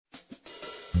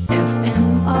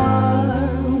FMR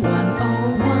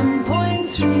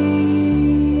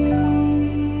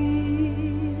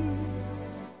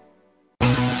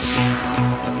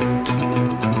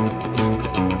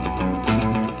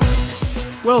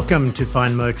Welcome to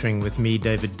Fine Motoring with me,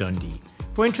 David Dondi.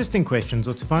 For interesting questions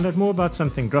or to find out more about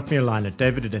something, drop me a line at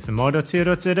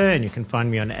david@fmr.co.za, and you can find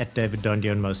me on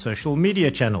 @daviddondi on most social media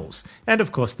channels. And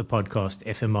of course the podcast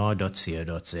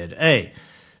fmr.co.za.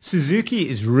 Suzuki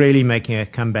is really making a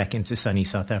comeback into sunny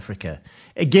South Africa.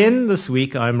 Again this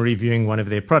week I'm reviewing one of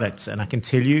their products, and I can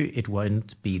tell you it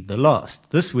won't be the last.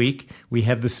 This week we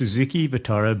have the Suzuki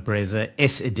Vitara Brezza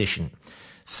S Edition.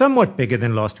 Somewhat bigger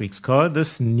than last week's car,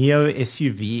 this Neo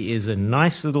SUV is a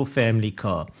nice little family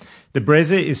car. The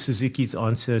Brezza is Suzuki's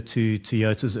answer to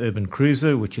Toyota's Urban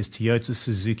Cruiser, which is Toyota's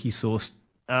Suzuki sourced.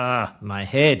 My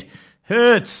head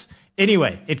hurts.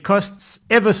 Anyway, it costs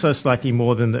ever so slightly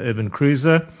more than the Urban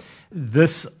Cruiser.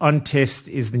 This on test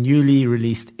is the newly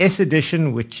released S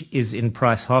Edition, which is in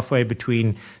price halfway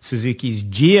between Suzuki's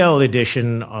GL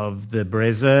Edition of the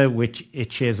Brezza, which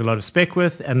it shares a lot of spec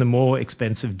with, and the more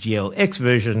expensive GLX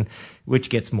version, which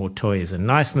gets more toys and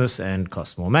niceness and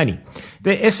costs more money.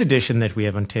 The S Edition that we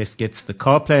have on test gets the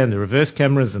CarPlay and the reverse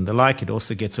cameras and the like. It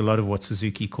also gets a lot of what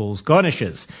Suzuki calls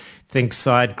garnishes. Think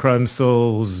side chrome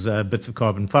sills, bits of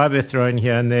carbon fiber thrown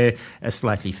here and there, a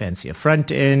slightly fancier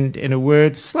front end, in a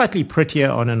word, slightly prettier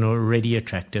on an already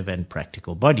attractive and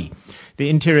practical body. The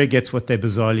interior gets what they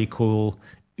bizarrely call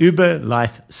Uber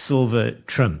Life Silver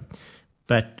trim.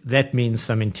 But that means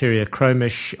some interior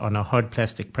chromish on a hard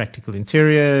plastic practical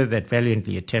interior that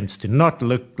valiantly attempts to not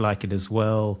look like it is,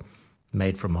 well,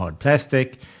 made from hard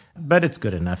plastic, but it's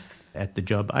good enough at the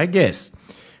job, I guess.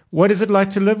 What is it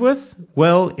like to live with?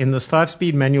 Well, in this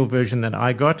 5-speed manual version that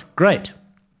I got, great.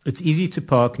 It's easy to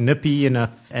park, nippy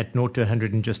enough at 0 to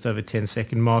 100 in just over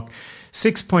 10-second mark,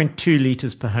 6.2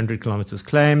 litres per 100 kilometers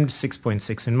claimed,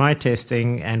 6.6 in my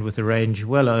testing, and with a range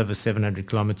well over 700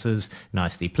 kilometers,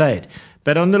 nicely played.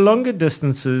 But on the longer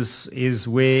distances is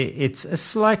where it's a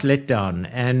slight letdown,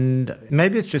 and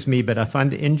maybe it's just me, but I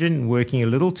find the engine working a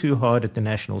little too hard at the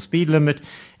national speed limit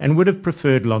and would have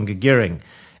preferred longer gearing.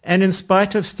 And in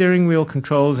spite of steering wheel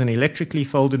controls and electrically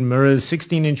folded mirrors,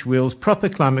 16-inch wheels, proper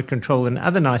climate control and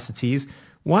other niceties,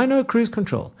 why no cruise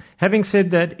control? Having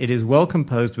said that, it is well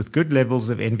composed with good levels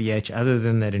of NVH other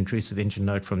than that intrusive engine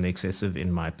note from the excessive,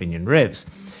 in my opinion, revs.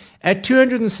 At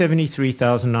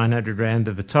 273,900 Rand,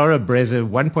 the Vitara Brezza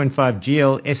 1.5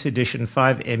 GL S Edition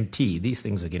 5MT, these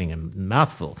things are getting a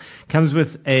mouthful, comes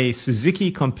with a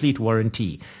Suzuki Complete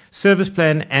Warranty, service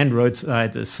plan and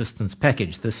roadside assistance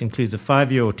package. This includes a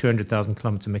 5-year or 200,000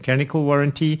 kilometer mechanical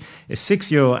warranty, a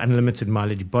 6-year unlimited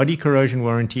mileage body corrosion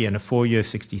warranty, and a 4-year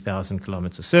 60,000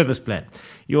 kilometer service plan.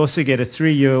 You also get a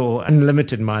 3-year or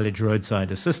unlimited mileage roadside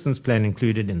assistance plan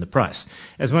included in the price.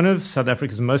 As one of South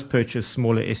Africa's most purchased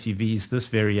smaller SUVs, this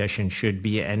variation should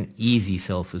be an easy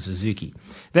sell for Suzuki.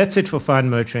 That's it for Fine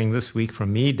Motoring this week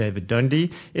from me, David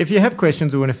Dondi. If you have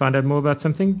questions or want to find out more about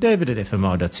something,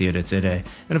 david@fmr.co.za.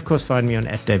 And of course, find me on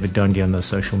 @daviddondi on those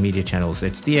social media channels.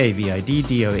 That's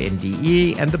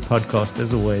DAVIDDONDE, and the podcast,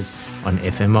 as always, on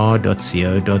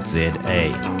fmr.co.za.